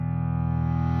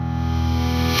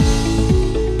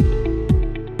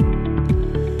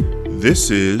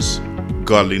This is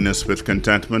Godliness with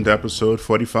Contentment, episode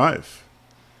 45.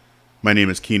 My name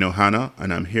is Keno Hanna,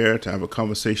 and I'm here to have a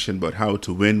conversation about how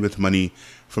to win with money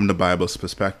from the Bible's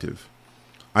perspective.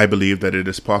 I believe that it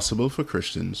is possible for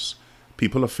Christians,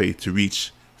 people of faith, to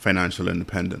reach financial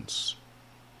independence.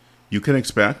 You can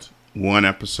expect one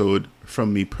episode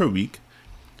from me per week,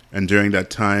 and during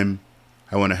that time,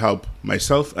 I want to help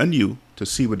myself and you to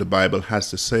see what the Bible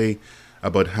has to say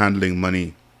about handling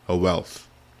money or wealth.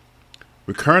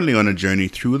 We're currently on a journey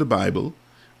through the Bible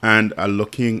and are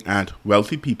looking at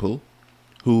wealthy people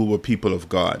who were people of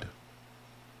God.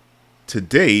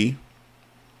 Today,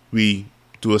 we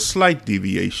do a slight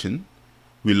deviation.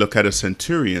 We look at a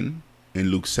centurion in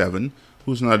Luke 7,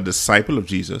 who's not a disciple of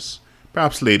Jesus.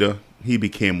 Perhaps later he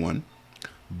became one.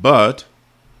 But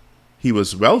he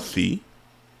was wealthy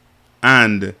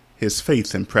and his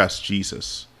faith impressed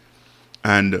Jesus.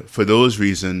 And for those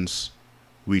reasons,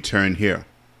 we turn here.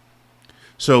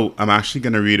 So I'm actually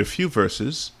going to read a few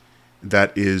verses.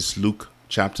 That is Luke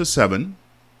chapter 7.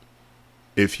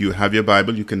 If you have your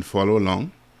Bible, you can follow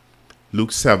along.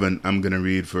 Luke 7, I'm going to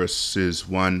read verses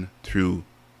 1 through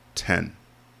 10.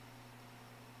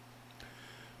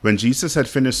 When Jesus had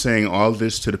finished saying all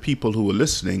this to the people who were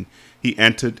listening, he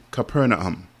entered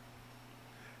Capernaum.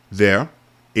 There,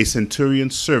 a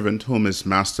centurion's servant whom his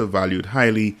master valued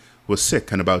highly was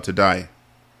sick and about to die.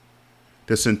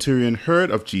 The centurion heard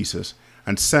of Jesus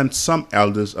and sent some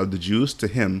elders of the Jews to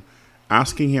him,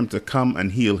 asking him to come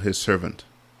and heal his servant.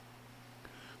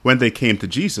 When they came to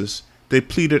Jesus, they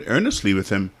pleaded earnestly with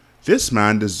him, "This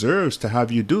man deserves to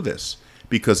have you do this,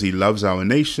 because he loves our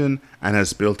nation and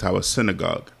has built our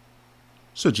synagogue."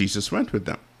 So Jesus went with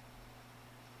them.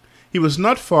 He was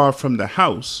not far from the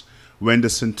house when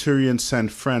the centurion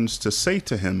sent friends to say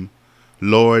to him,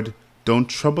 "Lord, don't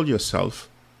trouble yourself,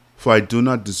 for I do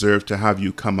not deserve to have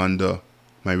you come under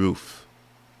my roof.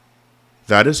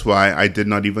 That is why I did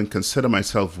not even consider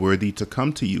myself worthy to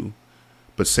come to you,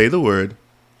 but say the word,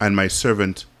 and my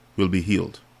servant will be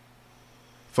healed.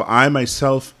 For I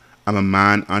myself am a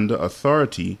man under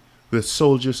authority, with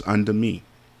soldiers under me.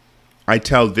 I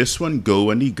tell this one,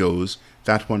 go, and he goes,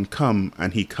 that one, come,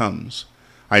 and he comes.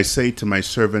 I say to my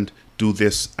servant, do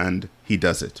this, and he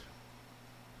does it."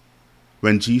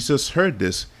 When Jesus heard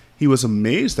this, he was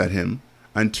amazed at him,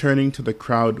 and turning to the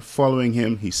crowd following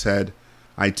him, he said,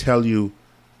 "I tell you,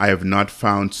 I have not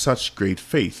found such great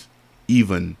faith,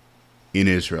 even in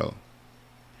Israel."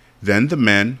 Then the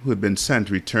men who had been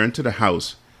sent returned to the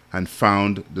house and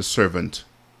found the servant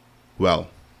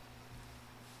well.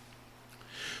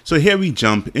 So here we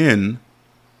jump in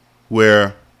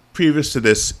where previous to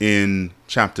this in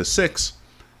chapter 6,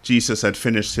 Jesus had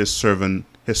finished his sermon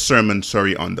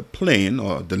on the plain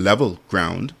or the level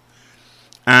ground,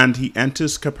 and he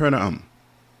enters Capernaum.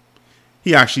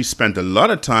 He actually spent a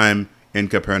lot of time in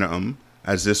Capernaum,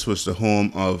 as this was the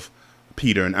home of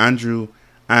Peter and Andrew,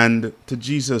 and to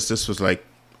Jesus this was like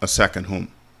a second home.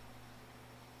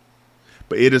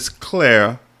 But it is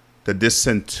clear that this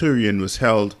centurion was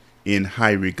held in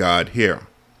high regard here.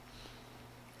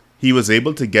 He was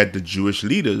able to get the Jewish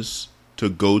leaders to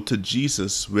go to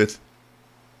Jesus with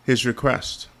his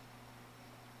request.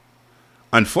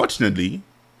 Unfortunately,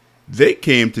 they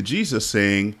came to Jesus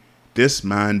saying, "This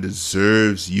man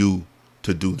deserves you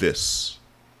to do this."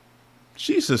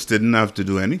 Jesus didn't have to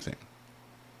do anything.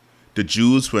 The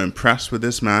Jews were impressed with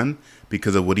this man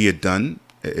because of what he had done.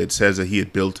 It says that he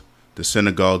had built the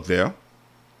synagogue there,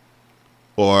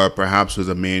 or perhaps was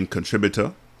a main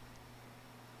contributor.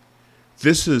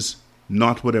 This is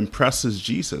not what impresses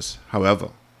Jesus,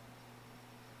 however.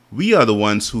 We are the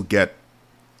ones who get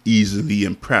easily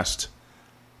impressed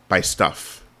by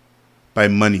stuff, by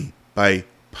money, by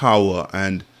power,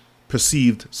 and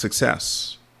perceived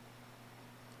success.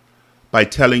 By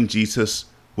telling Jesus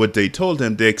what they told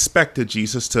him, they expected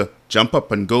Jesus to jump up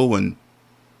and go and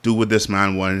do what this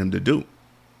man wanted him to do.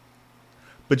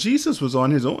 But Jesus was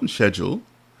on his own schedule,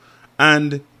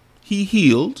 and he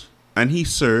healed, and he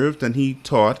served, and he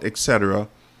taught, etc.,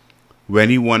 when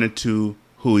he wanted to,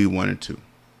 who he wanted to.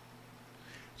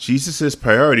 Jesus'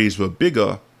 priorities were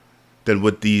bigger than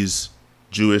what these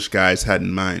Jewish guys had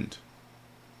in mind.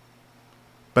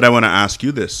 But I want to ask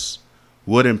you this.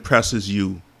 What impresses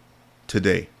you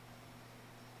today?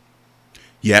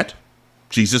 Yet,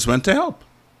 Jesus went to help.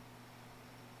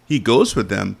 He goes with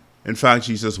them. In fact,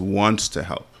 Jesus wants to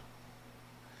help.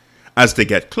 As they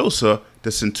get closer,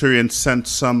 the centurion sent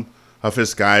some of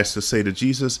his guys to say to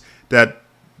Jesus that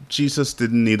Jesus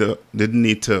didn't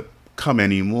need to come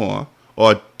anymore,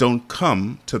 or don't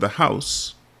come to the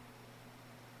house,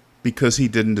 because he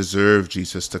didn't deserve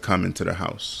Jesus to come into the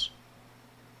house.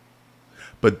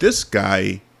 But this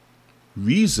guy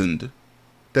reasoned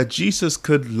that Jesus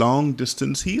could long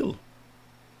distance heal.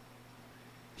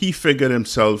 He figured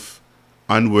himself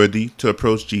unworthy to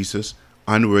approach Jesus,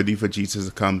 unworthy for Jesus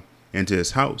to come into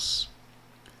his house.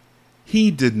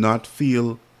 He did not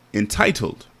feel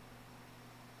entitled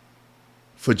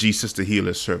for Jesus to heal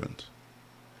his servant.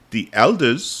 The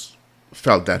elders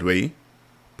felt that way,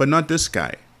 but not this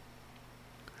guy.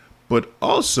 But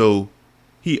also,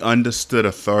 he understood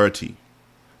authority.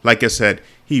 Like I said,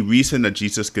 he reasoned that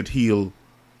Jesus could heal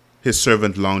his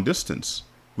servant long distance,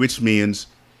 which means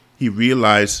he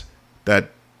realized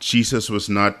that Jesus was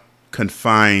not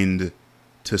confined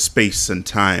to space and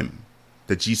time,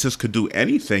 that Jesus could do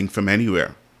anything from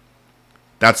anywhere.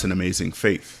 That's an amazing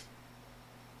faith.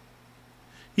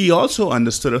 He also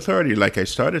understood authority, like I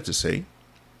started to say,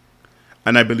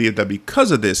 and I believe that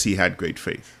because of this, he had great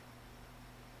faith.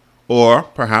 Or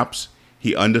perhaps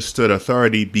he understood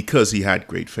authority because he had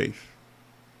great faith.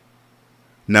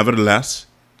 Nevertheless,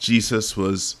 Jesus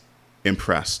was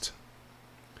impressed.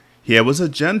 Here was a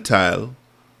Gentile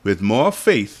with more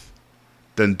faith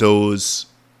than those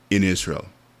in Israel.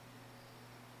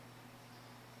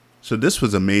 So this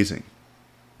was amazing.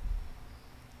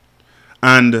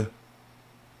 And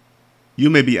you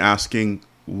may be asking,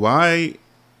 why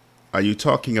are you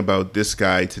talking about this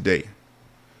guy today?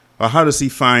 Or how does he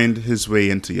find his way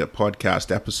into your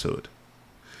podcast episode?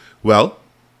 Well,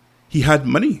 he had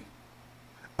money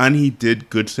and he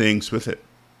did good things with it.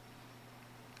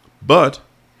 But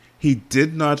he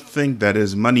did not think that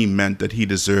his money meant that he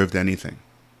deserved anything.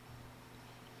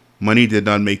 Money did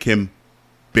not make him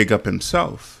big up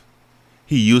himself.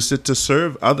 He used it to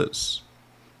serve others.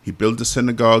 He built a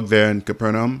synagogue there in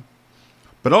Capernaum.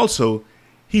 But also,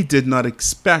 he did not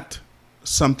expect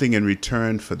something in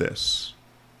return for this.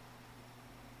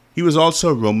 He was also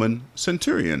a Roman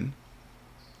centurion,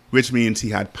 which means he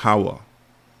had power.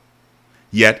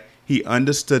 Yet, he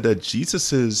understood that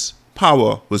Jesus'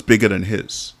 power was bigger than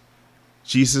his.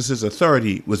 Jesus'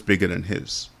 authority was bigger than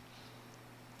his.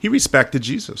 He respected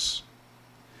Jesus.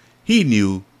 He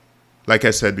knew, like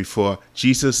I said before,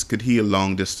 Jesus could heal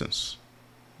long distance.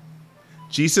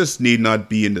 Jesus need not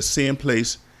be in the same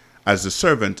place as the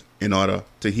servant in order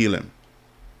to heal him.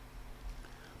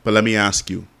 But let me ask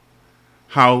you,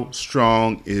 how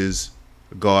strong is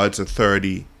God's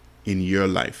authority in your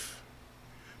life?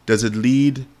 Does it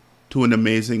lead to an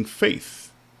amazing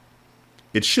faith?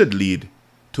 It should lead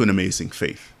to an amazing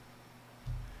faith.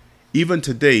 Even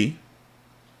today,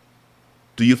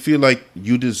 do you feel like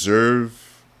you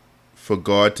deserve for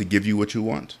God to give you what you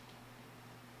want?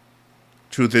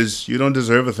 Truth is, you don't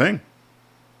deserve a thing.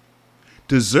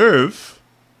 Deserve,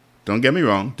 don't get me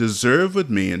wrong, deserve would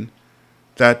mean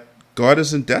that God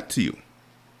is in debt to you.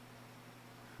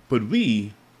 But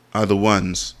we are the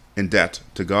ones in debt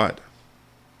to God.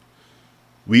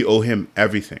 We owe him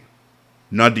everything,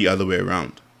 not the other way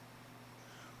around.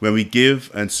 When we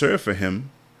give and serve for him,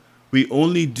 we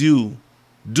only do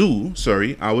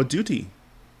our duty.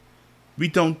 We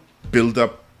don't build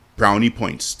up brownie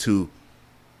points to,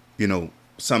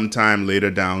 sometime later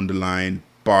down the line,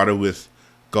 barter with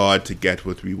God to get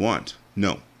what we want.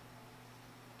 No.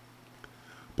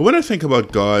 But when I think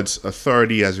about God's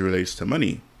authority as it relates to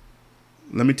money,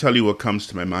 let me tell you what comes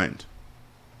to my mind.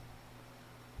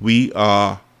 We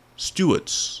are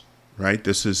stewards, right?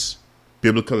 This is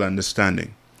biblical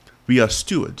understanding. We are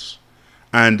stewards,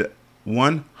 and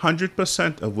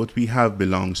 100% of what we have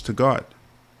belongs to God.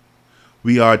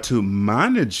 We are to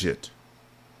manage it.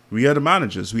 We are the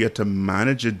managers. We are to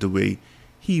manage it the way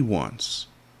he wants.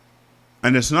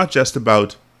 And it's not just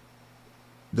about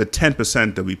the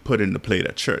 10% that we put in the plate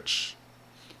at church.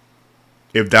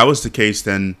 If that was the case,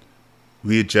 then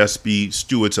we'd just be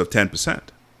stewards of 10%.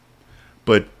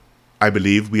 But I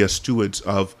believe we are stewards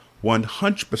of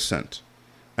 100%.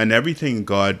 And everything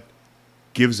God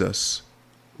gives us,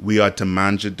 we are to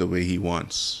manage it the way he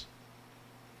wants.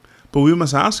 But we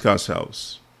must ask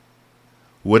ourselves,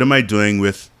 what am I doing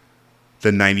with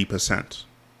the 90%?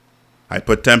 I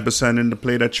put 10% in the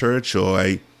plate at church, or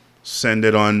I send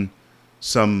it on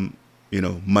some,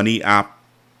 money app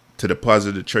to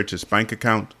deposit the church's bank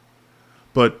account.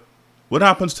 But what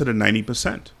happens to the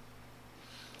 90%?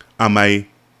 Am I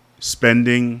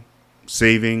spending,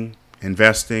 saving,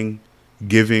 investing,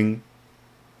 giving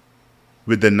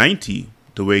with the 90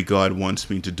 the way God wants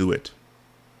me to do it?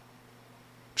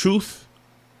 Truth,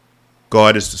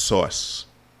 God is the source.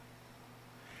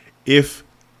 If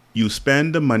you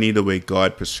spend the money the way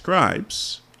God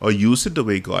prescribes, or use it the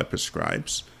way God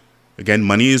prescribes, again,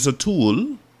 money is a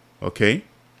tool, okay?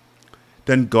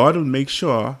 Then God will make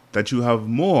sure that you have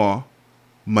more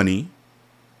money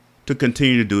to to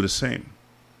continue to do the same.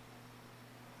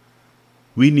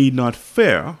 We need not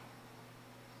fear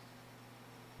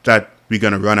that we're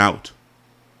going to run out.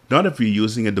 Not if we're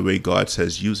using it the way God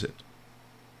says use it.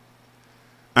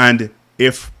 And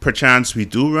if perchance we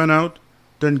do run out,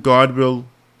 then God will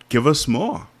give us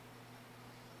more.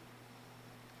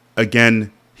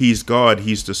 Again, He's God,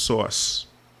 He's the source.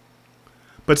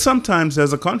 But sometimes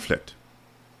there's a conflict.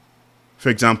 For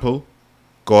example,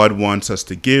 God wants us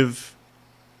to give,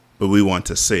 but we want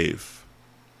to save,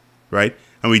 right?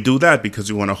 And we do that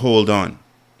because we want to hold on,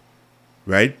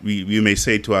 right? We may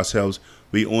say to ourselves,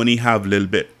 we only have a little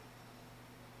bit.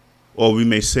 Or we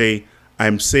may say,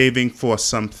 I'm saving for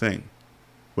something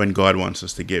when God wants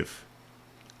us to give.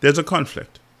 There's a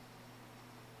conflict.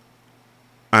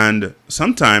 And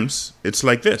sometimes it's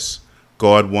like this.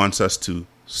 God wants us to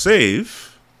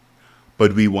save,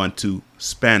 but we want to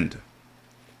spend.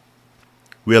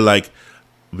 We're like,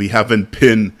 we haven't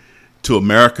been to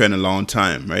America in a long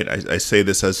time, right? I say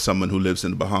this as someone who lives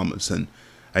in the Bahamas, and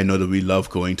I know that we love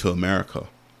going to America.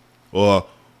 Or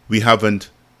we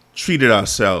haven't treated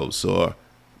ourselves or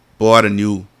bought a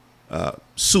new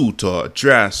suit or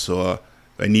dress, or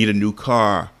I need a new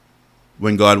car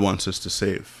when God wants us to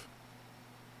save.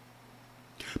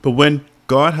 But when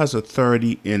God has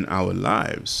authority in our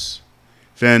lives,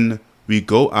 then we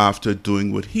go after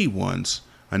doing what He wants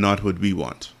and not what we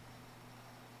want.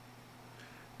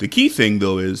 The key thing,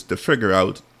 though, is to figure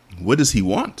out, what does He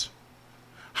want?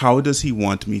 How does He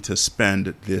want me to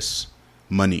spend this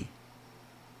money?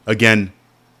 Again,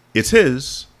 it's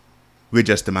His. We're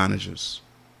just the managers.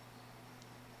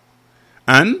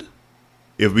 And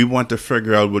if we want to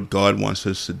figure out what God wants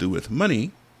us to do with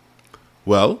money,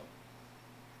 well,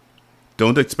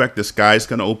 don't expect the sky's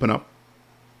going to open up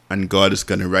and God is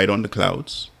going to ride on the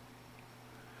clouds.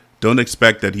 Don't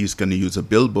expect that He's going to use a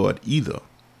billboard either.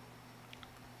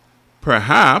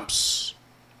 Perhaps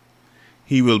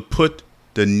He will put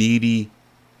the needy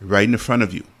right in front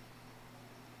of you.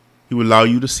 He will allow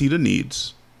you to see the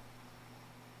needs,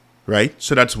 right?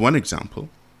 So that's one example.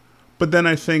 But then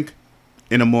I think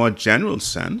in a more general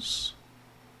sense,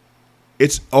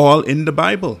 it's all in the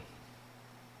Bible.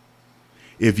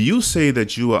 If you say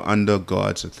that you are under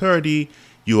God's authority,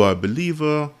 you are a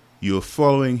believer, you are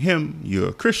following Him, you're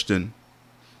a Christian,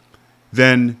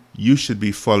 then you should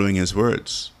be following His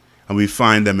words. And we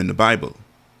find them in the Bible.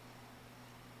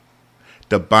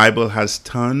 The Bible has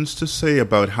tons to say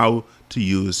about how to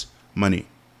use money.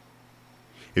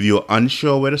 If you're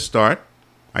unsure where to start,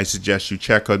 I suggest you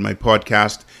check out my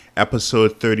podcast,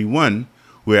 episode 31,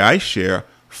 where I share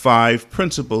 5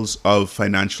 principles of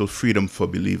financial freedom for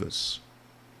believers.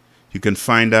 You can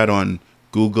find that on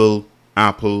Google,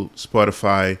 Apple,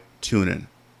 Spotify, TuneIn.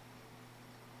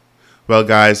 Well,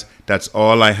 guys, that's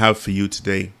all I have for you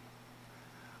today.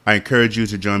 I encourage you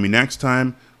to join me next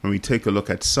time when we take a look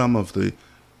at some more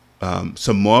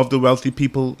of the wealthy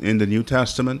people in the New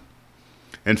Testament.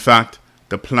 In fact,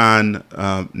 the plan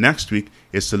next week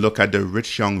is to look at the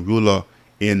rich young ruler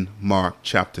in Mark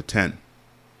chapter 10.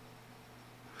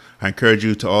 I encourage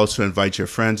you to also invite your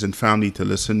friends and family to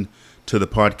listen to the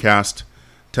podcast.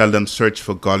 Tell them search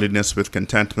for godliness with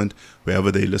contentment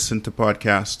wherever they listen to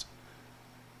podcasts.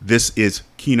 This is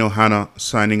Kino Hana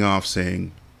signing off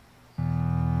saying,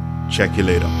 check you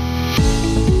later.